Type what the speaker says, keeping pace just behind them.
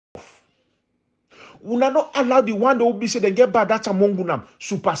Una not allow the one that will be said they get bad that among unam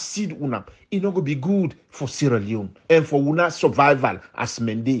supersede unam. It not gonna be good for Sierra Leone and for una survival as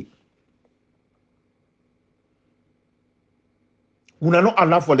Mende. Una not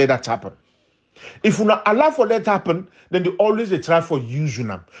allow for let that happen. If we not allow for that happen, then they try for use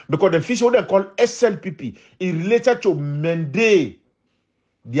unam because the fish what they call SLPP is related to Mende.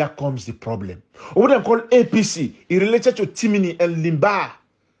 There comes the problem. What they call APC is related to Timini and Limba.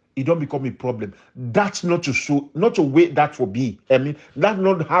 It don't become a problem. That's not to wait that for be. I mean, that's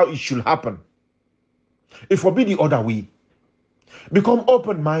not how it should happen. It for be the other way. Become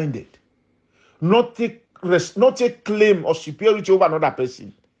open-minded. Not take claim or superiority over another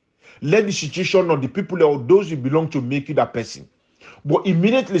person. Let the situation or the people or those you belong to make you that person. But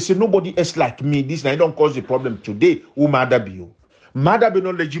immediately say nobody else like me. This now don't cause the problem today. Who matter be you? Matter be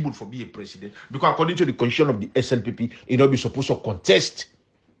not eligible for being a president because according to the constitution of the SLPP, it not be supposed to contest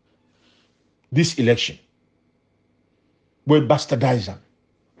this election. But bastardize them.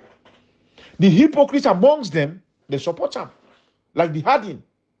 The hypocrites amongst them, they support him. Like the Hardin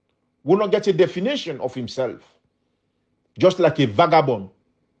will not get a definition of himself. Just like a vagabond.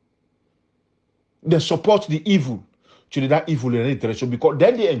 They support the evil to that evil in any direction because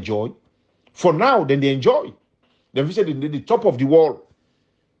then they enjoy. For now, then they enjoy. They visit the top of the wall.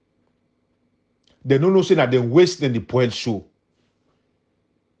 They don't know say that they waste then the poil show.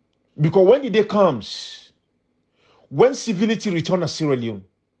 Because when the day comes, when civility returns to Sierra Leone,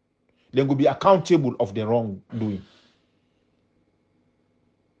 they will be accountable of the wrongdoing.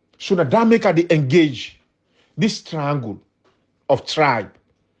 So now that make they engage this triangle of tribe.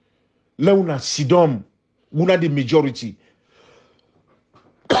 Leuna Sidom, una the majority.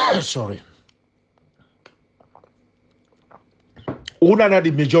 Sorry. Una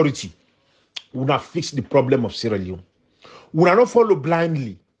the majority. Una fix the problem of Sierra Leone. Una not follow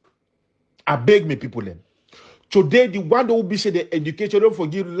blindly. I beg me people then. Today, the one that will be said the education don't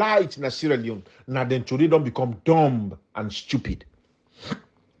forgive light in Sierra Leone. Now then today don't become dumb and stupid.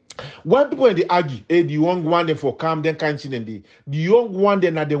 When people in the argue, hey, the young one then for calm, then can't see them. The young one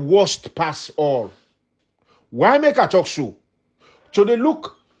then are the worst pass all. Why make a talk so? So they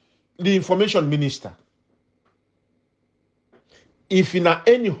look the information minister. If in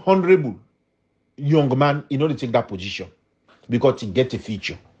any honorable young man, he know to take that position because he get a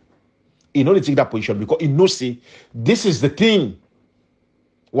feature. He know to take that position because he knows say this is the thing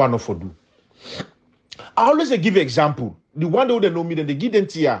one of for do. I always give an example. The one that would know me, then they give them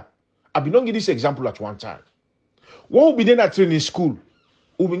here. I've been not give this example at one time. What will be then at training school?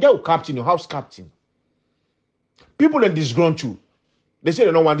 Who will get a captain, your house captain. People in this ground too. They say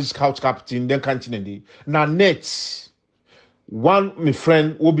they don't want this house captain, then continue. Now nets. One my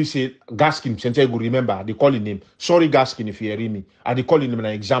friend will be say Gaskin, Center go remember, they call him name. Sorry, Gaskin, if you hear me. And they call him an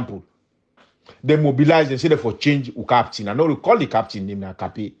example. They mobilize and say they for change the captain. I know they call the captain name na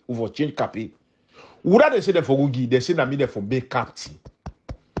Kape, who for change Kape. Would they say they for Gugi, they say that me they for be captain.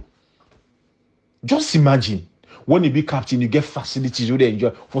 Just imagine when you be captain, you get facilities you they enjoy.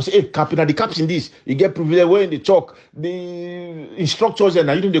 For say, hey, captain, the captain this, you get privilege when they talk, the instructors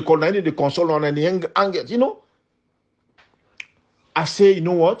and you they call, they console on and the anger, you know. I say, you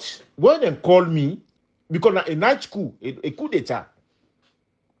know what? When they call me, because a night school, a coup d'etat,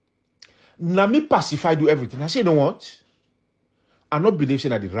 na me pacify do everything. I say, you know what? I not believe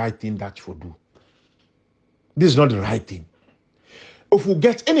that the right thing that you do. This is not the right thing. If we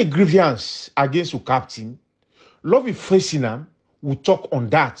get any grievance against the captain, love is facing them, we talk on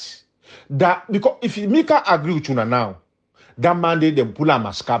that. That because if you make her agree with you now, that mandate them pull him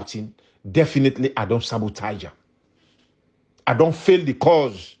as captain, definitely I don't sabotage her. I don't fail the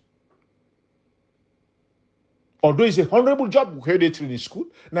cause. Although it's a honorable job, we heard it in the school,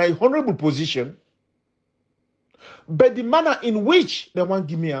 now a honorable position, but the manner in which they want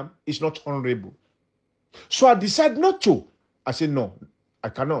to give me is not honorable. So I decide not to. I said, no, I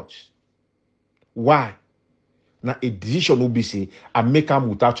cannot. Why? Now a decision will be say, I make them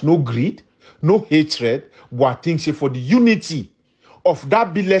without no greed, no hatred, but I think say for the unity of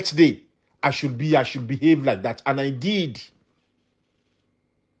that billet day, I should behave like that. And I did.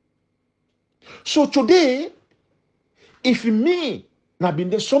 So today, if me, now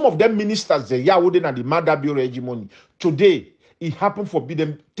been there, some of them ministers, the Yahweh and the Mother Bureau hegemony, today, it happened for me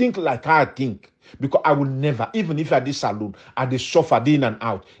them think like I think. Because I will never, even if I did saloon, I did suffer day in and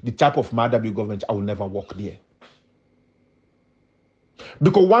out, the type of Mother Bureau government, I will never work there.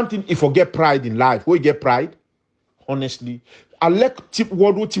 Because one thing, if you get pride in life, where you get pride, honestly, I like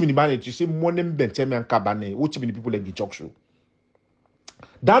what would team in the manage to say money benteme and cabane, what many people like the talk show.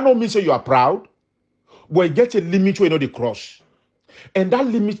 That don't mean say you are proud, but you get a limit where you know the cross. And that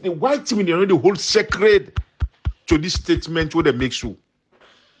limits the white team, they already hold sacred to this statement where they make so.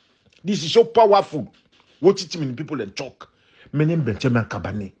 This is so powerful. What it mean people and talk. Menem Benjamin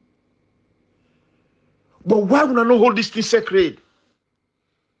Kabane. But why would I not hold this thing sacred?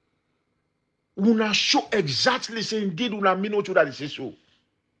 Una show exactly say indeed una mean what that is so.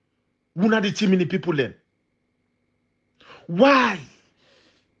 Una the team many people then. Why?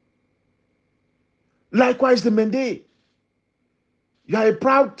 Likewise the Mende. You are a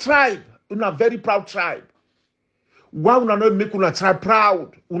proud tribe. Una very proud tribe. Why una not make una tribe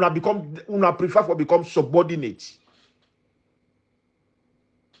proud? Una prefer for become subordinate.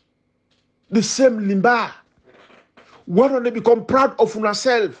 The same Limba. Why don't they become proud of una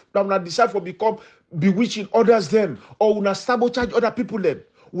self? That una decide for become bewitching others them, or una sabotage other people them.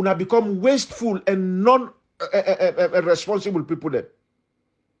 Una become wasteful and non-responsible people them.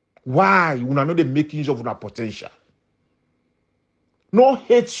 Why? Una know they make use of una potential. Not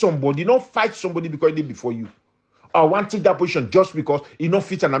hate somebody, not fight somebody because they before you. I want to take that position just because you not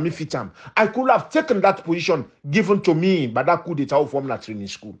fit and I mean fit him. I could have taken that position given to me by that coup d'etat from that training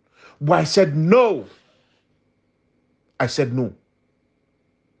school. But I said no. I said no.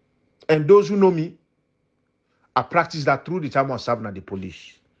 And those who know me, I practiced that through the time I was serving at the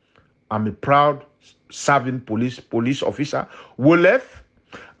police. I'm a proud serving police officer. Who left,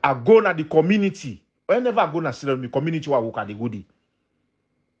 I go to the community. Whenever I go to the community where I work at the goodie,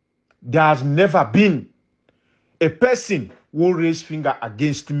 there has never been a person who raise finger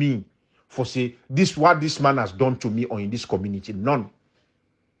against me for say, this what this man has done to me or in this community. None.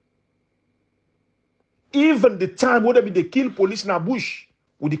 Even the time when they kill police in a bush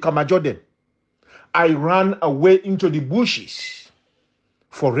with the Kamajorden, I ran away into the bushes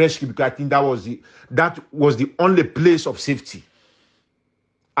for rescue because I think that was the only place of safety.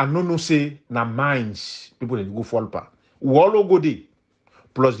 And no say na mines people they go fall pa. We all go there,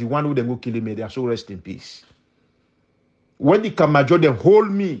 plus the one who they go kill me, they are so rest in peace. When the Kamajorden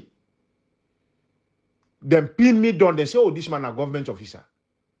hold me, then pin me down, they say, oh, this man a government officer.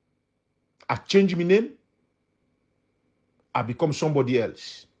 I change my name. I become somebody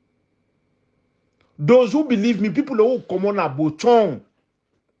else. Those who believe me, people who come on a bottom,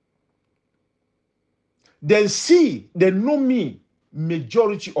 then see, they know me,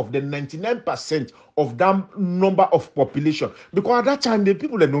 majority of the 99% of that number of population. Because at that time, the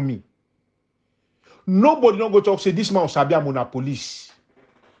people that know me. Nobody don't go talk, say, this man was Sabia Mona police.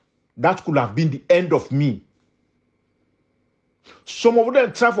 That could have been the end of me. Some of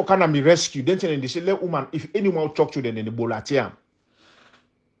them try for kind of me rescue. Then they say, let woman, if anyone talk to them, then they bolatiam.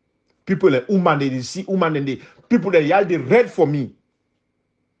 People like woman, they see woman, and they people that yell, they read for me.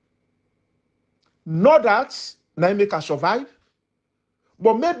 Not that now make her survive,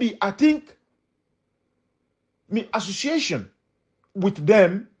 but maybe I think my association with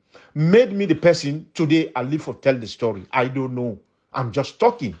them made me the person today I live for tell the story. I don't know. I'm just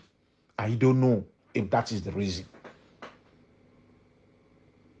talking. I don't know if that is the reason.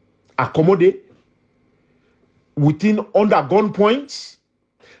 Accommodate within under gunpoint,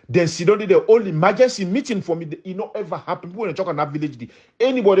 then sit down the whole emergency meeting for me. It not ever happen. People when they talk on that village,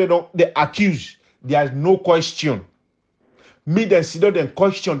 anybody they accuse, there is no question. Me then sit down and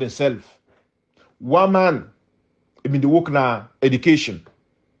question themselves. One man, I mean the work na education.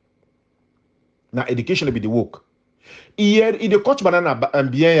 Now education will be the work. Here in the coach banana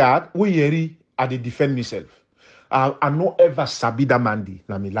and bien yard, we here I dey defend myself. I no ever sabi that man di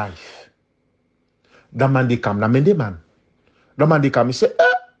na my life. That man dey come, na mende man. That man dey come, he say,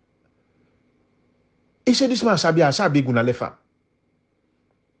 he said this man sabi guna lefa.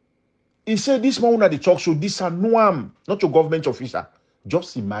 He said this man una dey talk so this are no am, not your government officer.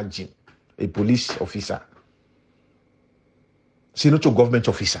 Just imagine a police officer. Say not your government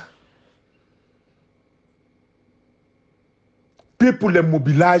officer. People they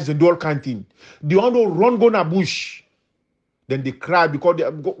mobilize and do all kind of things. They want to run go na bush. Then they cry because they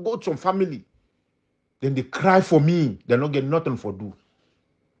go to some family. Then they cry for me. They don't get nothing for do.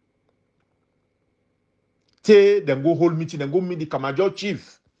 Then go hold meeting, then go meet the Kamajo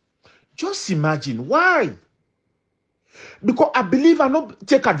chief. Just imagine why. Because I believe I not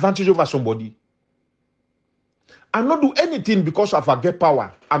take advantage over somebody. I not do anything because of I get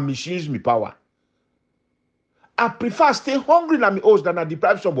power and misuse my power. I prefer stay hungry in my house than I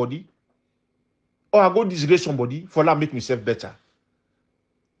deprive somebody or I go disgrace somebody for that make myself better.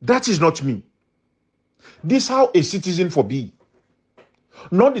 That is not me. This is how a citizen for be.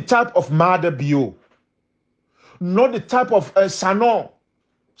 Not the type of mother BO. Not the type of Sano,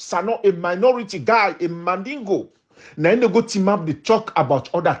 a minority guy, a Mandingo. Now they go team up, they talk about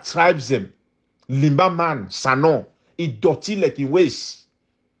other tribes them. Limba man, Sano, It dirty like in waste.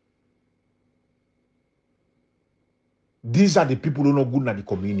 These are the people who are not good in the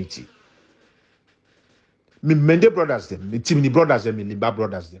community. Me Mende brothers them, me Timini brothers them, me Limba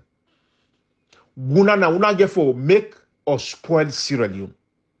brothers them. Una get for make or spoil Sierra Leone.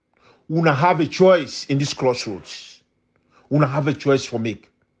 Una have a choice in this crossroads. Una have a choice for make.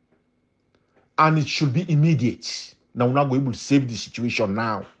 And it should be immediate. Now we're not going to save the situation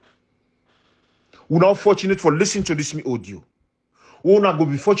now. We're not fortunate for listening to this audio. We're not going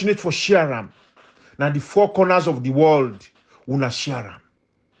to be fortunate for sharing. Now the four corners of the world, we're not sharing.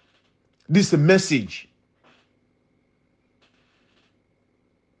 This is a message.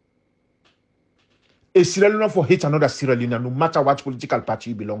 A Sierra Leone for hate another Sierra Leone, no matter what political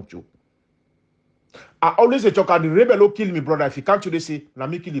party you belong to. I always say, the rebel will kill me, brother. If you can't today say, na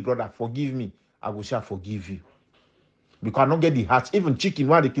me kill the brother, forgive me. I will say, I forgive you. Because I don't get the heart. Even chicken,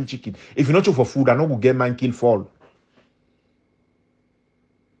 why they kill chicken? If you're not for food, I don't go get mine kill fall.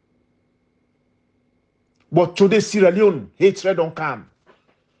 But today, Sierra Leone, hatred don't come.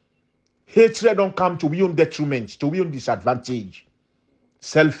 Hatred don't come to your own detriment, to your own disadvantage.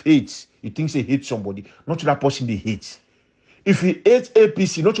 Self-hate. You think they hate somebody, not to that person they hate. If you hate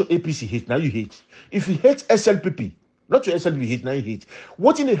APC, not to APC hate, now you hate. If you hate SLPP, not to SLPP hate, now you hate.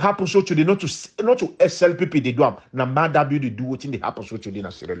 What in the happen so today, not to SLPP they do am. Now MADW they do what in the happen so today na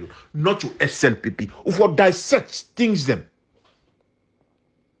Sierra Leone, not to SLPP. Who for dissect things them.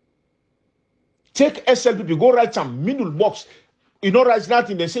 Take SLPP, go write some middle box. You know, write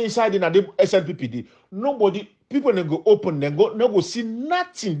nothing. They say inside in a SLPP day. Nobody, people then go open, then go see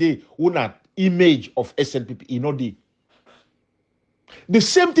nothing there. Una image of SLPP, you know the. The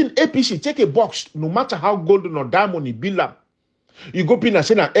same thing APC, take a box, no matter how golden or diamond you build up. You go pin and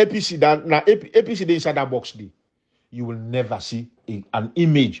say na APC that na APC they inside that box there. You will never see an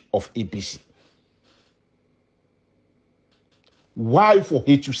image of APC. Why for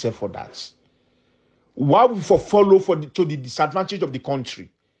hate yourself for that? Why would for follow to the disadvantage of the country?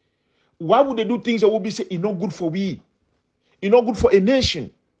 Why would they do things that will be say it's not good for we? It's not good for a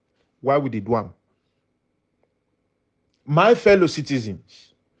nation. Why would they do them? My fellow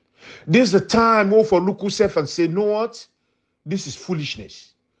citizens, this is the time for look yourself and say, know what? This is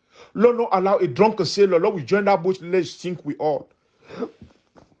foolishness. Lord, not allow a drunken sailor. Lord, we join that boat, let's sink we all.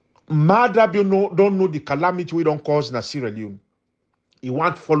 Mad don't know the calamity we don't cause in Sierra Leone. He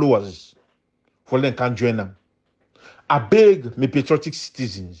want followers. For them can join them. I beg my patriotic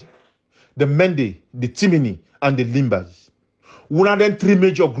citizens, the Mende, the Timini, and the Limbas. One of them three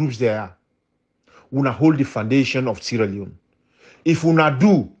major groups there. Una hold the foundation of Sierra Leone. If una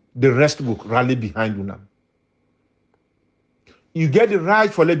do, the rest will rally behind una. You get the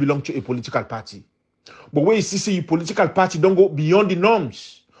right for let belong to a political party. But when you see your political party don't go beyond the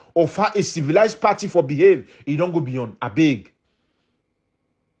norms, or for a civilized party for behave, it don't go beyond. I beg.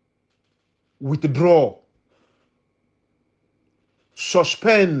 Withdraw.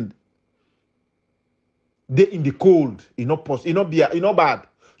 Suspend. They in the cold. It not bad.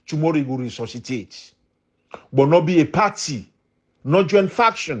 Tomorrow you will resuscitate. But not be a party, not join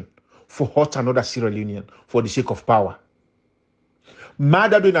faction for hurt another Sierra Leonean for the sake of power.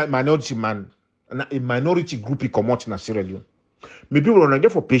 Mother being a minority man, a minority group he come out in Sierra Leone. Maybe people will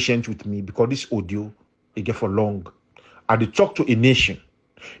get for patience with me because this audio it get for long. I dey talk to a nation.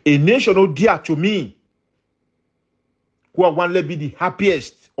 A nation oh dear to me, who I want to be the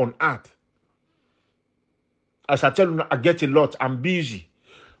happiest on earth. As I tell you, I get a lot. I'm busy.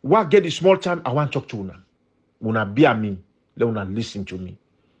 When I get the small time, I want to talk to una. Una be a me. Let una listen to me.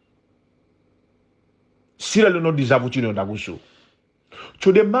 Sierra Leone no deserve what you know that we show.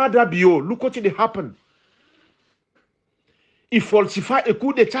 To the mother bio, look what it happened. He falsified a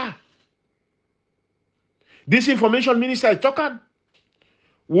coup d'etat. This information minister is talking.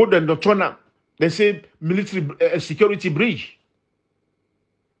 What the turn they say military security breach.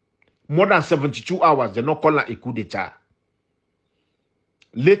 More than 72 hours, they not call it a coup d'etat.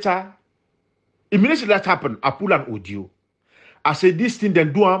 Later, immediately that happened, I pull an audio. I said this thing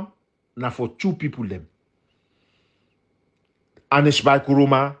then do am now for two people them. Anish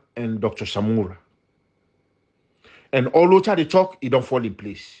Baikuruma and Dr. Samura. And all over they talk, it don't fall in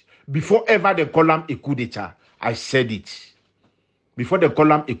place. Before ever they call them a coup d'etat, I said it. Before they call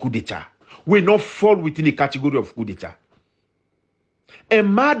them a coup d'etat, we not fall within the category of coup d'etat. And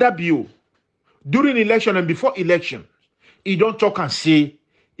Madabio, during election and before election, he don't talk and say,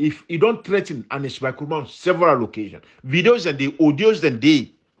 if he don't threaten Anish Baikuruma on several occasions, videos and the audios and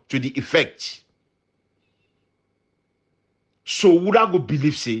they to the effect. So would I go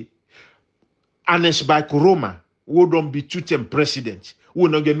believe say Anish Baikuruma who don't be two-term president, who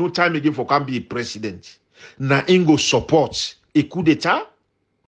not get no time again for can be a president. na im go support a coup d'etat